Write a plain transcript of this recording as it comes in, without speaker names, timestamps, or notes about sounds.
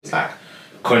It's like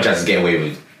contractors get away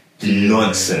with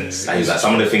nonsense. Like, he's like,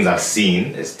 some of the things I've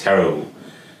seen is terrible.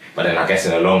 But then I guess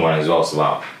in the long run as well, it's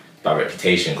about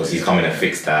reputation, because he's come in and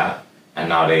fixed that, and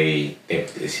now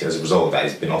it's as a result of that,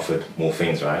 he's been offered more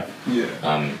things, right? Yeah.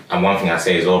 And one thing I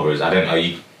say as well, bro, is are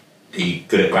you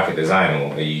good at graphic design,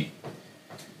 or are you?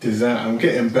 Design, I'm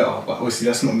getting better, but obviously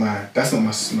that's not my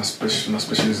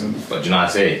specialism. But do you know what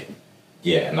I say?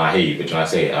 Yeah, no, I hear you, but do you know what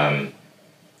I say?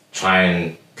 Try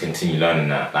and continue learning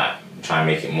that, like, try and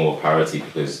make it more a priority,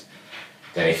 because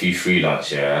then if you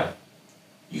freelance, yeah,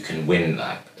 you can win,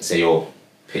 like, say you're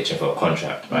pitching for a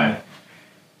contract, right?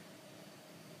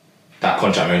 That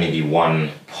contract may only be one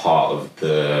part of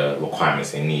the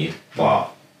requirements they need,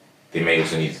 but they may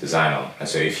also need a designer. And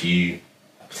so if you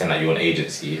pretend that you're an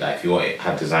agency, like if you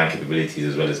have design capabilities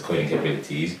as well as coding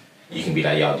capabilities, you can be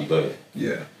like, yeah, I'll do both.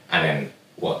 Yeah. And then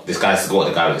what the guy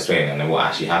was explaining, and then what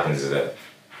actually happens is that,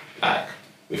 like,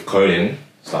 with coding,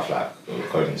 stuff like with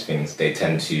coding things, they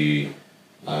tend to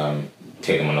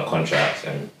take them on a contract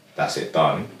and that's it,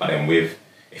 done. But then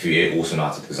if you also know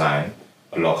how to design,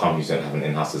 a lot of companies don't have an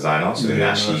in-house designer, so then they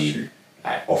actually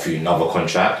like offer you another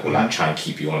contract, or like try and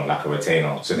keep you on like a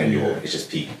retainer. So then it's just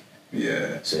peak.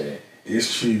 Yeah. So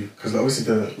it's true, because obviously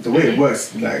the way it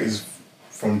works, like, is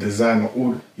from design,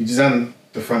 or you design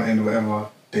the front end or whatever,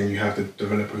 then you have the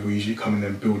developer who usually come in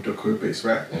and build the code base,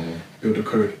 right? Build the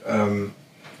code.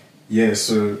 Yeah,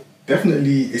 so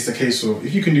definitely it's a case of,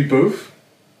 if you can do both,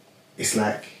 it's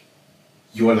like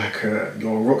you're a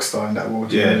rock star in that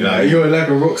world. Yeah, like, you're like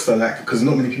a rock star, like, because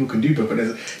not many people can do both, but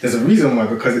there's a reason why,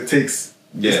 because it takes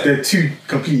they're two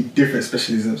completely different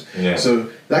specialisms. Yeah. So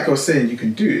like I was saying, you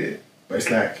can do it, but it's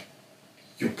like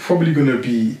you're probably gonna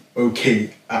be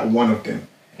okay at one of them.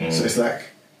 So it's like,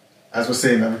 as we're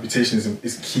saying, that reputation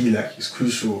is key, like, it's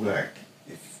crucial. Like,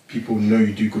 if people know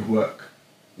you do good work,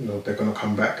 you know, they're gonna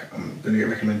come back, gonna get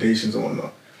recommendations and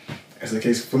whatnot. It's a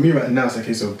case, for me right now, it's a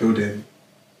case of building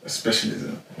a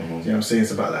specialism. You know what I'm saying?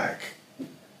 It's about like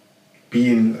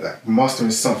being like mastering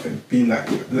something, being like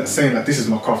saying like, this is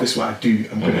my craft, this is what I do,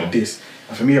 I'm good at this.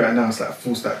 And for me right now, it's like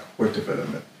full stack web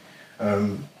development.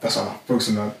 That's what I'm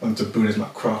focusing on to build as my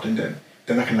craft, and then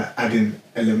I can like add in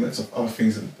elements of other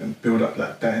things and build up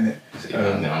like that in it.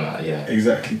 yeah.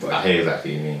 Exactly. But I hear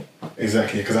exactly what you mean.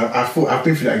 Exactly, because I've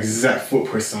been through that exact thought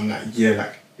process. I'm like, yeah,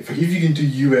 like if you can do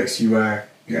UX, UI,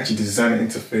 you can actually design an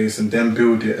interface and then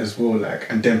build it as well, like,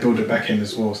 and then build the back end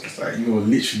as well. So it's like you're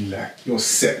literally like, you're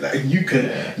set. Like, you can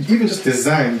even just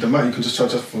design, the amount you can just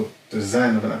charge us for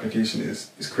design of an application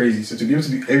is crazy. So to be able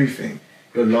to do everything,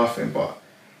 you're laughing, but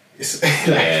it's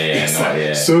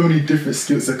like so many different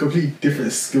skills. It's a completely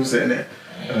different skill set in it.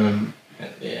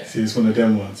 So it's one of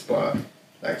them ones. But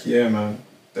like, yeah, man,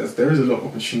 there is a lot of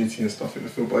opportunity and stuff in the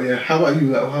field. But yeah, how about you?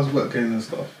 Like, how's work going and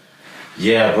stuff?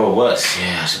 Yeah, bro, works.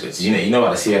 Yeah, do you know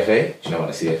about the CFA? Do you know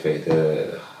about the CFA?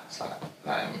 It's like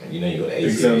you know, you got the ACA.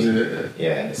 Exams,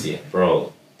 yeah, and the CFA,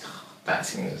 bro. That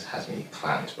thing has me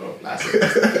clamped, bro. Like,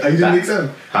 are you doing the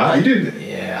exam? Huh? Are you doing it?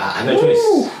 Yeah, I had no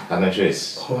choice. I had no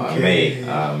choice. Okay.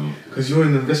 May. Because you're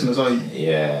in investments, aren't you?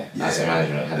 Yeah, asset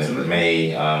management. Had it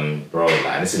May. Bro,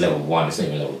 like, this is level 1. It's not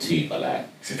even level 2, but like.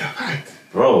 Is it that bad?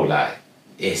 Bro, like,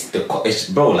 it's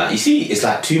bro, like, you see, it's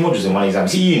like 2 modules in one exam. You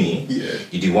see uni? Yeah.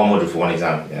 You do 1 module for 1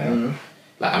 exam. Yeah.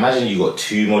 Like, imagine you got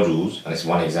 2 modules and it's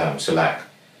 1 exam. So like,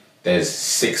 there's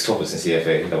 6 topics in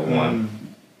CFA level 1.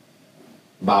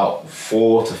 About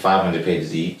 400 to 500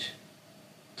 pages each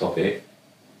topic,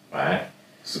 right?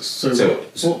 So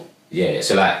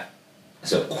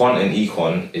quant and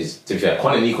econ is, to be fair,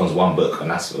 quant and econ is 1 book, and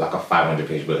that's like a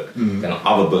 500-page book. Then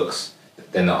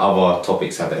the other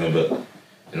topics have their own book,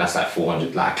 and that's like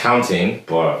 400. Like accounting,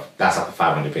 bro, that's like a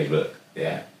 500-page book.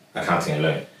 Yeah, accounting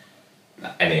alone.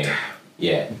 Anyway,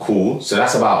 yeah, cool. So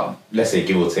that's about, let's say,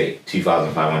 give or take,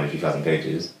 2,500, 3,000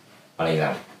 pages on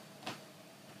exam.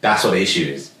 That's what the issue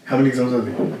is. How many exams are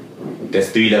there?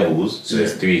 There's 3 levels, so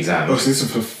there's 3 exams. Oh, so this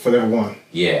is for level 1?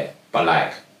 Yeah, but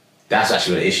like, that's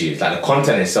actually what the issue is. Like, the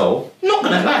content itself, not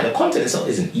gonna lie, the content itself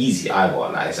isn't easy either.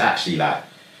 Like, it's actually like,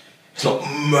 it's not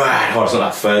mad hard. It's not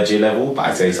like 3rd year level, but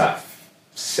I'd say it's like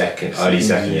early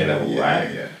second year level,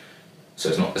 right? Yeah. So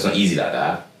it's not easy like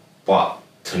that. But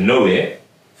to know it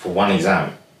for 1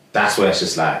 exam, that's where it's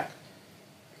just like,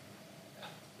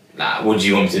 what do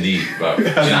you want me to do, bro? Do you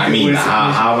know what I mean? Like,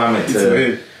 how am I meant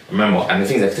to remember? And the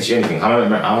thing is, if I teach you anything, how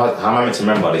am I meant to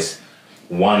remember this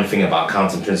one thing about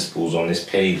accounting principles on this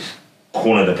page,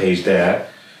 corner of the page there,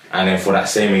 and then for that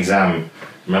same exam,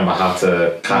 remember how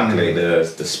to calculate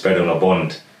the spread on a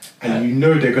bond? And you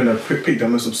know they're gonna pick the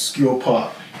most obscure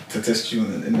part to test you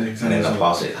in the exam. And then the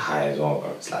pass rate is high as well,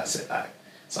 bro. It's like,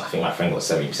 so I think my friend got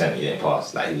 70%, he didn't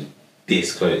pass. Like, he was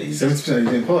this close. 70%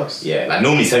 you didn't pass. Yeah, like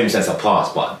normally 70% are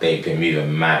pass, but they've been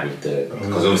moving mad with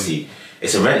because obviously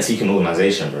it's a rent-seeking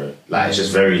organisation, bro. Like it's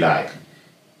just very like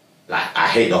I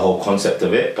hate the whole concept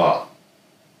of it, but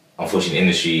unfortunately, in the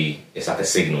industry it's like a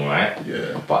signal, right?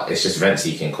 Yeah. But it's just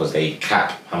rent-seeking because they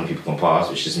cap how many people can pass,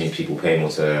 which just means people pay more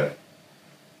to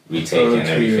retake and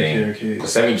everything.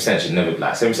 Because 70% should never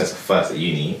 70% is the first at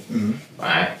uni,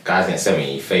 right? Guys get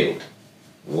 70, you failed.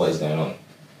 What is going on?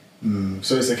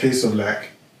 So it's a case of like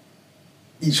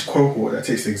each cohort that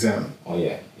takes the exam. Oh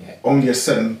yeah. Only a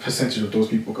certain percentage of those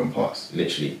people can pass.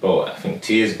 Literally, bro. I think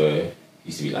 2 years ago it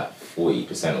used to be like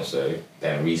 40% or so.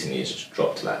 Then recently it's just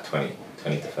dropped to like 20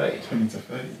 to 30. 20 to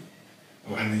 30.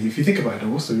 Oh, and if you think about it,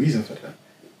 what's the reason for that?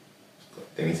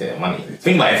 They need to get money.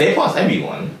 Think about it, if they pass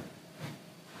everyone,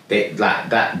 they like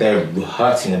that they're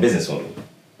hurting the business model.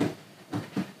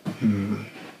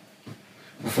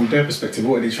 From their perspective,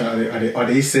 what are they trying? Are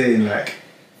they saying like,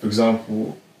 for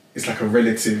example, it's like a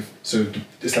relative? So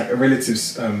it's like a relative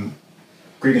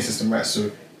grading system, right?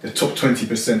 So the top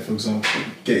 20%, for example,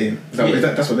 get in.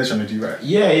 That's what they're trying to do, right?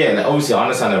 Yeah. Like, obviously, I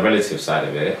understand the relative side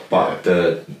of it, but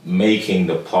the making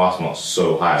the pass mark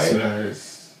so high,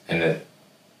 and the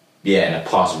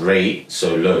pass rate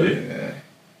so low, it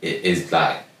is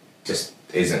like just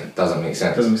doesn't make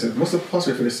sense. Doesn't make sense. What's the pass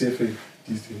rate for the CFA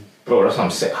these days? Bro, that's what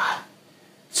I'm saying.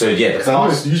 So yeah, because I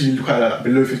know it's usually quite like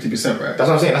below 50%, right? That's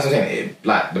what I'm saying.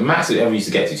 Like the max it ever used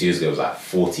to get to 2 years ago was like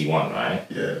 41, right?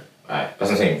 Yeah. Right. That's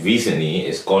what I'm saying. Recently,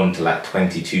 it's gone to like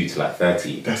 22 to like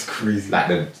 30. That's crazy. Like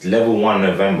the level 1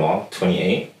 November,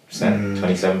 28%,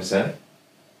 27%.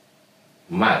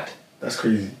 Mad. That's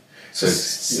crazy. So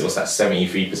what's that?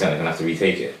 73% are gonna have to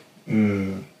retake it.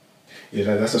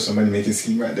 Yeah, that's just a money making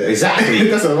scheme right there. Exactly.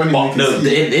 That's a money making scheme.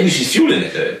 The industry's fueling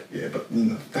it though. Yeah, but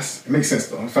it makes sense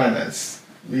though. In finance,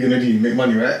 what are you gonna do? Make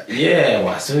money, right? Yeah,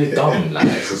 well, it's so dumb. Like,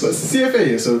 but it's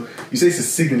CFA, so you say it's a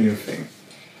signaling thing.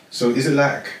 So is it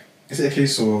a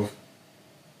case of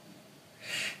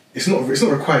it's not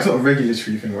required, it's not a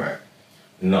regulatory thing, right?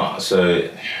 No, so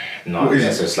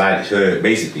slightly. So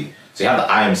basically, so you have the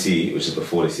IMC, which is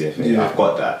before the CFA. Yeah. I've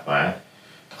got that, right?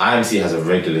 IMC has a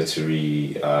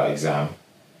regulatory exam.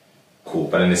 Cool.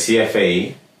 But in the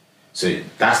CFA, so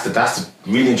that's the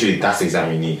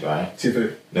exam you need, right?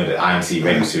 CFA? No, the IMC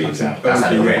regulatory exam. That's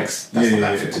like the regs.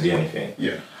 That's to do anything.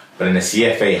 Yeah. But in the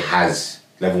CFA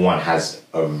level 1 has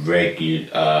a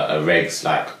regs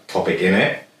like topic in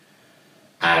it.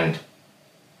 And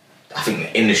I think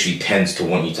the industry tends to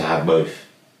want you to have both.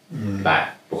 Like,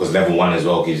 because level 1 as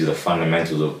well gives you the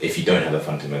fundamentals of, if you don't have the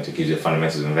fundamentals, it gives you the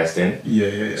fundamentals of investing.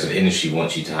 Yeah. So the industry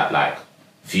wants you to have like,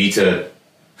 for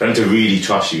them to really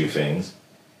trust you with things,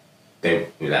 they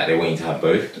want you to have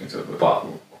both. But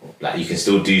like you can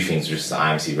still do things with the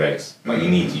IMC regs. But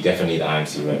you definitely need the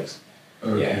IMC regs.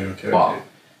 Okay.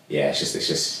 Yeah,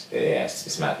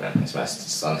 it's mad, man. It's mad.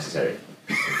 It's unnecessary.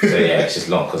 So yeah, it's just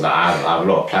long because like, I have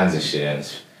a lot of plans this year,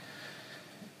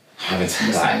 and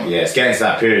it's getting to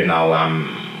that period now.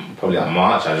 I'm probably like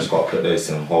March. I just got to put those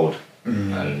in on hold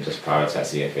and just prioritize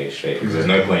CFA straight. Because there's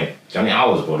no point. Do you know how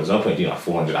many hours, bro? There's no point doing like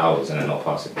 400 hours and then not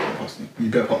passing. You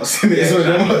better pass. Like,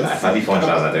 if I do 400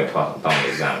 hours, I don't pass. I'm done with the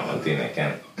exam. I'm not doing it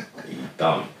again. You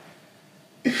dumb.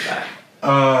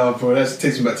 Bro, that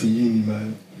takes me back to uni,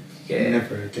 man. Yeah.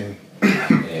 Never again.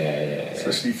 Yeah.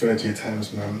 Especially third year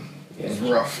times, man. Yeah. It's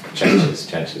rough.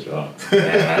 Trenches, bro. Yeah,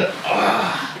 man.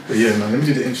 But yeah, man, let me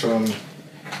do the intro and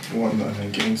whatnot and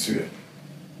then get into it.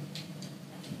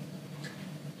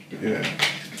 But yeah.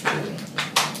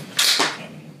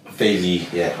 Vaguely,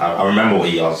 yeah. I remember what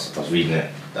I was reading it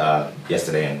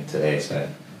yesterday and today, so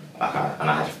I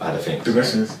had to think. The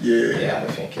questions? Yeah. Yeah, I had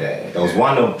to think, yeah. There was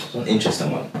one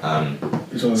interesting one.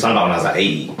 Which one? Something about when I was like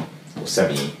 80 or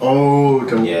 70.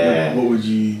 Oh, yeah. What would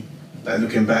you, like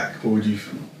looking back, what would you,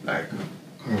 like, I can't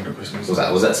remember the question.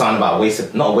 Was that something about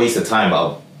not a waste of time,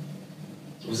 but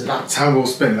was it like time well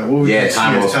spent? Like, what would you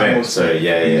time well spent. Sorry,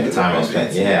 yeah, time well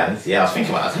spent. Yeah, I was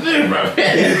thinking about it, bro. But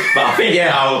I think,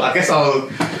 I guess I'll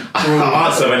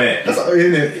answer innit.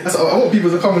 That's I want people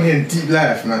to come in here and deep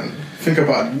life, man. Think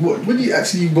about what do you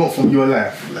actually want from your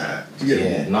life, like.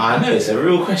 No, I know it's a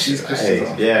real question.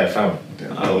 Yeah, fam.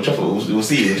 We'll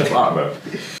see. We'll chop it out, bro.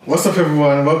 What's up,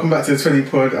 everyone? Welcome back to the 20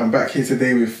 Pod. I'm back here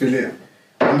today with Philip.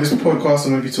 On this podcast,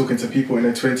 I'm going to be talking to people in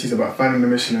their 20s about finding the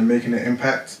mission and making an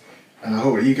impact. And I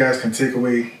hope that you guys can take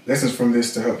away lessons from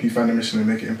this to help you find a mission and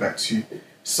make an impact too.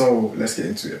 So let's get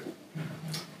into it.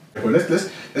 Well, let's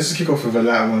just kick off with a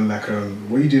light one. Like,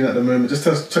 what are you doing at the moment? Just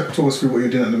talk us through what you're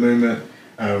doing at the moment.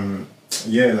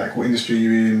 Like what industry are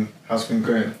you in? How's things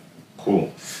going?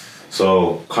 Cool.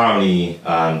 So currently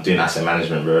doing asset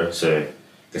management, bro. So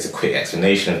there's a quick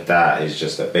explanation of that. Is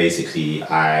just that basically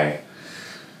I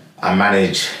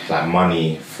manage like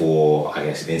money for, I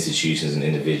guess, institutions and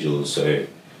individuals. So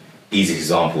easy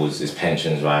examples is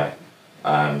pensions, right?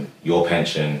 Your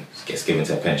pension gets given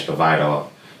to a pension provider,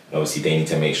 and obviously they need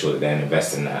to make sure that they're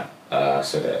investing that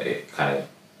so that it kind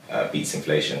of beats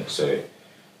inflation. So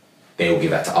they will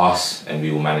give that to us, and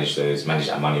we will manage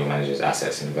that money, or manage those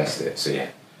assets and invest it. So yeah,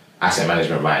 asset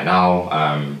management right now.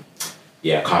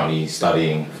 Currently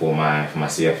studying for my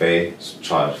CFA,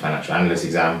 Chartered Financial Analyst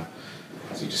exam,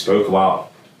 as we just spoke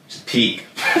about, just peak.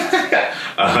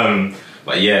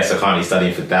 But yeah, so currently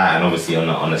studying for that, and obviously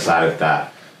on the side of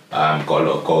that, got a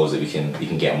lot of goals that we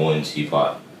can get more into.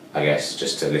 But I guess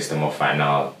just to list them off right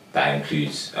now, that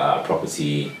includes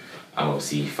property,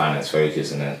 obviously finance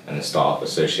focus, and the startup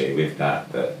associated with that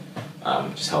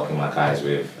just helping my guys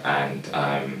with, and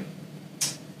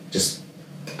just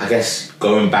I guess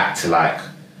going back to like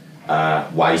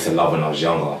what I used to love when I was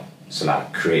younger, so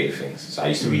like creative things. So I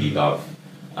used to really love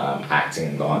acting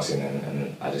and dancing,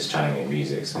 and I just trying to make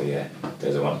music. So yeah,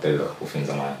 those are a couple things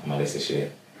on my list this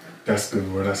year. That's good,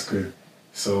 bro. That's good.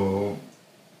 So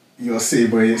you're a city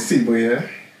boy, yeah?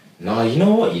 No, you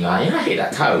know what? I hate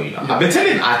that title.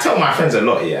 I tell my friends a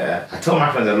lot. Yeah, I tell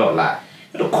my friends a lot. Like,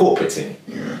 the corporate thing.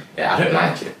 Yeah, I don't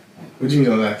like it. What do you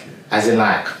mean you don't like it? As in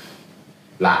like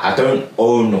I don't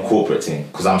own a corporate thing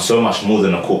because I'm so much more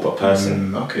than a corporate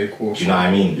person. Okay, cool. Do you know what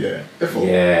I mean? Yeah.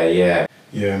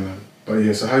 Yeah, man. But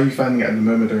yeah, so how are you finding it at the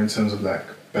moment though, in terms of like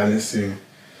balancing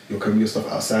your stuff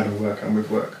outside of work and with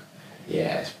work?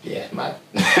 Yeah, mad.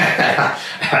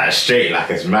 Straight, like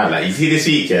it's mad. Like you see this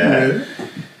week,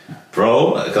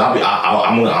 bro. Because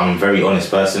I'm a very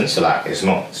honest person, so like it's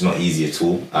not easy at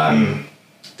all.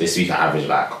 This week I averaged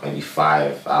like maybe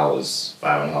 5 hours,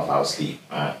 5.5 hours sleep,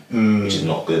 right? Which is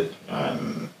not good.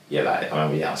 Yeah, like I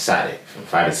remember on Saturday, from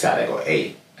Friday to Saturday I got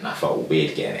 8, and I felt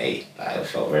weird getting 8. Like it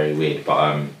felt very weird,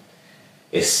 but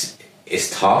it's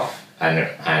tough,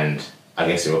 and I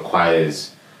guess it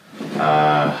requires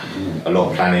a lot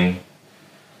of planning,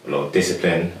 a lot of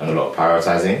discipline, and a lot of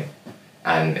prioritizing,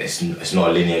 and it's not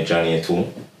a linear journey at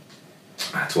all.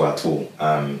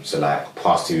 So like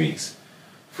past 2 weeks,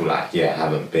 I feel like I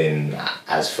haven't been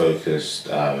as focused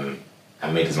and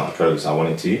made as much progress as I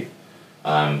wanted to.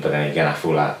 But then again, I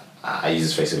feel like I use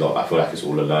this phrase a lot, but I feel like it's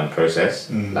all a learned process.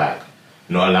 Like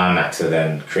not allowing that to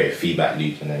then create a feedback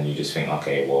loop, and then you just think,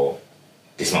 okay, well,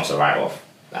 this month's a write-off.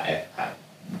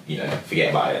 Forget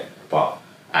about it. But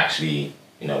actually,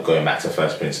 going back to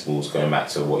first principles, going back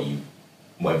to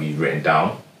whatever you've written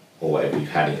down, or whatever you've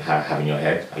have in your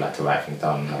head. I like to write things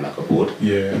down and have like a board.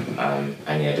 Yeah.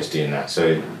 Just doing that.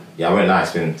 So I won't lie,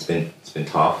 it's been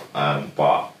tough.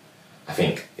 But I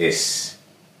think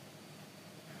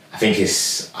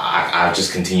I've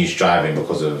just continued striving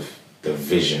because of the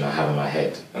vision I have in my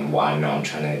head and what I know I'm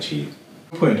trying to achieve.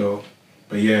 Good point though.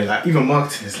 But yeah, like even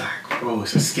marketing is like, bro,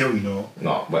 it's a skill, No,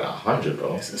 but 100,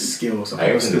 bro. It's a skill.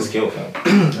 Everything's a skill, fam.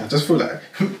 I just feel like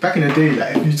back in the day,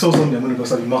 like if you told someone I'm gonna go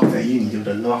study marketing at uni, they would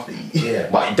have laughed at you. Yeah,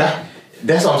 but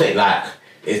that's what I'm saying. Like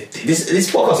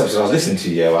this podcast episode I was listening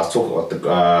to, I was talking about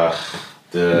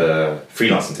the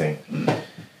freelancing thing.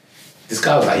 This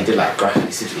guy was like, he did like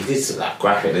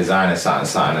graphic design and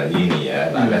something at uni,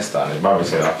 like Leicester. And his brother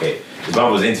said, okay, his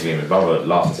brother was interviewing him, his brother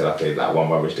laughed and said, okay, like one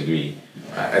rubbish degree,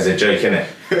 as a joke, innit?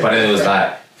 But then it was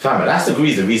like, fam, that's the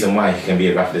reason why he can be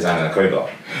a graphic designer and a coder.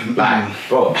 Like,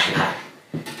 bro,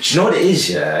 do you know what it is,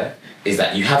 is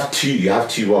that you have two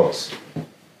roles.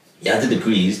 You have the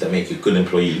degrees that make you a good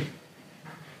employee,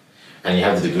 and you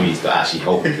have the degrees that actually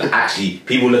help you. Like, actually,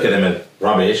 people look at them as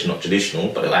rubbish, not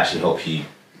traditional, but it'll actually help you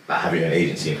have your own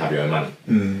agency and have your own money.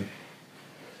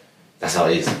 That's how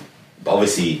it is. But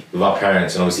obviously, with our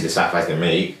parents and obviously the sacrifice they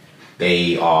make,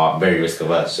 they are very risk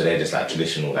averse, so they're just like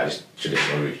traditional route,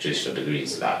 traditional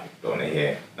degrees. Like, don't want to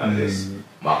hear none of this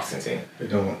marketing thing. They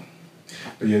don't.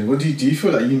 But yeah, do you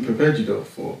feel like uni prepared you though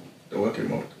for the working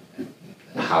mode?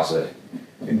 How so?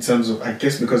 In terms of, I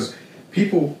guess, because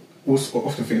people also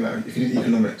often think like if you did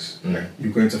economics, like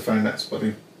you go into finance, but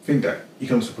they think that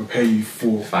economics will prepare you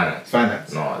for finance.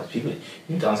 No, people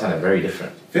don't understand it. Very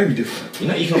different. Very different.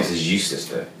 Economics is useless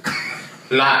though.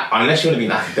 Like, unless you want to be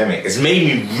an academic, it's made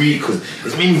me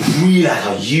realize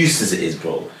how useless it is,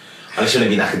 bro. Unless you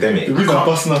want to be an academic. The reason I'm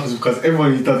busting up is because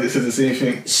everyone who does it says the same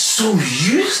thing. It's so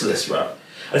useless, bro.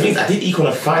 And the thing is, I did econ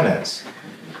and finance.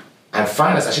 And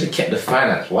finance, I should have kept the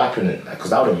finance. What happened? Because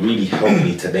that would have really helped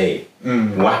me today.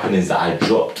 What happened is that I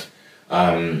dropped.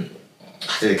 I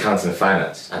did accounting and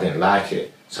finance. I didn't like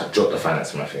it, so I dropped the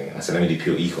finance in my thing. And I said, let me do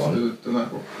pure econ.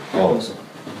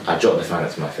 I dropped the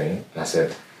finance in my thing, and I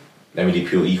said, let me do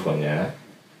pure econ,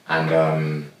 and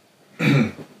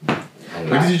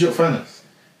Where did you drop finance?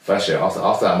 first year after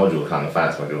that module, kind of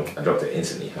finance module, I dropped it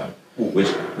instantly, fam.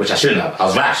 Which I shouldn't have. I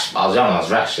was rash. I was young. I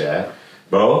was rash, yeah,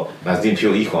 bro. When I was doing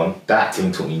pure econ, that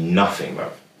thing taught me nothing,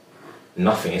 bro.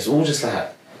 Nothing. It's all just like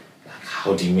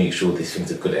how do you make sure this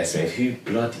thing's a good estimate? Who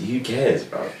cares,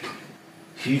 bro?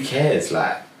 Who cares?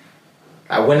 Like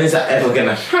when is that ever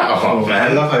gonna happen,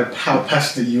 man? I love how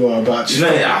passionate you are about it. You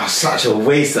know, I'm such a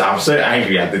waste. I'm so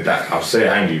angry I did that. I'm so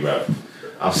angry, bro.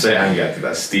 I'm so angry I did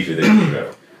that stupid thing,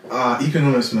 bro.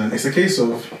 Economics, man. It's a case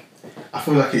of, I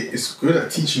feel like it's good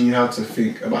at teaching you how to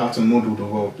think about how to model the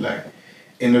world, like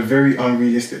in a very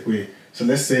unrealistic way. So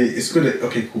let's say it's good at,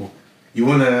 okay, cool. You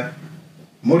wanna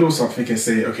model something and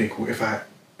say, okay, cool. If I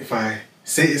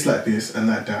say it's like this and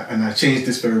like that, and I change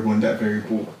this variable and that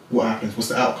variable, what happens? What's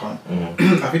the outcome?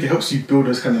 I think it helps you build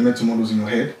those kind of mental models in your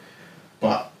head.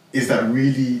 But is that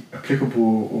really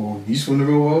applicable or useful in the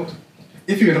real world?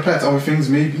 If you can apply it to other things,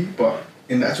 maybe. But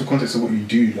in the actual context of what you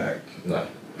do, like No,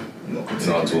 not not at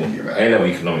all. particularly. Right? A-level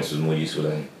economics was more useful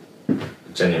than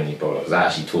genuinely, bro. Because I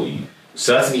actually taught you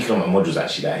certain economic modules,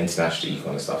 actually, like international econ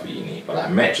and stuff that you need. But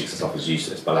like metrics and stuff was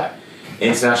useless. But like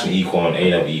international econ,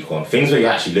 A-level econ, things where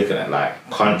you're actually looking at like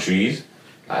countries,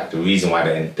 like the reason why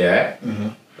they're in debt,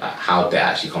 like how debt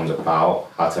actually comes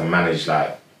about, how to manage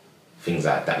like things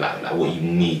like that, like what you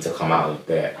need to come out of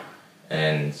debt,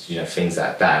 and you know things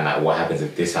like that, and like what happens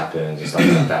if this happens and stuff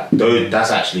like that.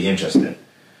 That's actually interesting,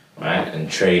 right? And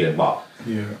trade and but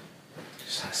Yeah.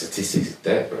 just like statistics is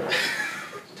dead, bro. It's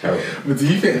terrible. But do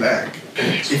you think like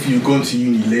if you'd gone to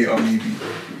uni later, maybe,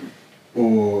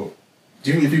 or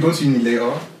do you think if you'd gone to uni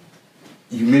later,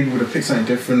 you maybe would have picked something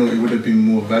different, or it would have been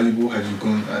more valuable had you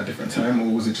gone at a different time,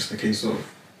 or was it just a case of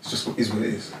it's just what is what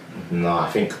it is? No, I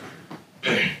think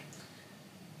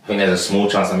there's a small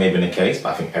chance that may have been the case, but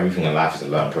I think everything in life is a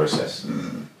learn process.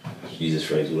 Use this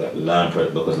phrase, like learn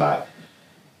process, because like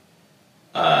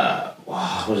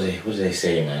what do they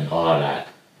say, man?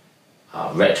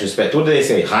 Retrospect. What do they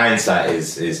say? Hindsight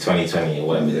is 2020 or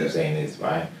whatever they're saying is,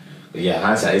 right? But yeah,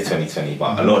 hindsight is 2020.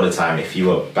 But a lot of the time, if you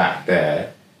were back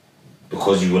there,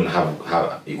 because you wouldn't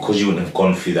have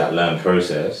gone through that learn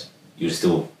process, you'd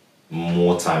still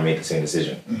more time make the same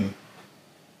decision.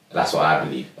 That's what I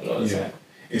believe a lot of the time.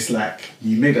 It's like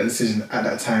you made that decision at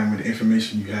that time with the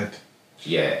information you had.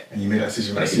 Yeah. And you made that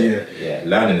decision right. Yeah,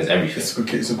 learning is everything.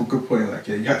 It's a good point. Like,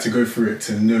 yeah, you had to go through it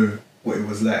to know what it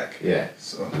was like. Yeah.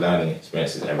 So learning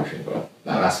experience is everything, bro.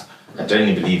 Like I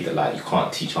genuinely believe that like you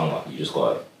can't teach hunger. You just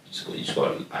gotta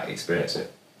like experience it.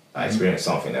 Like experience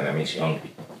something and that makes you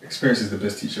hungry. Experience is the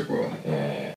best teacher, bro. Yeah.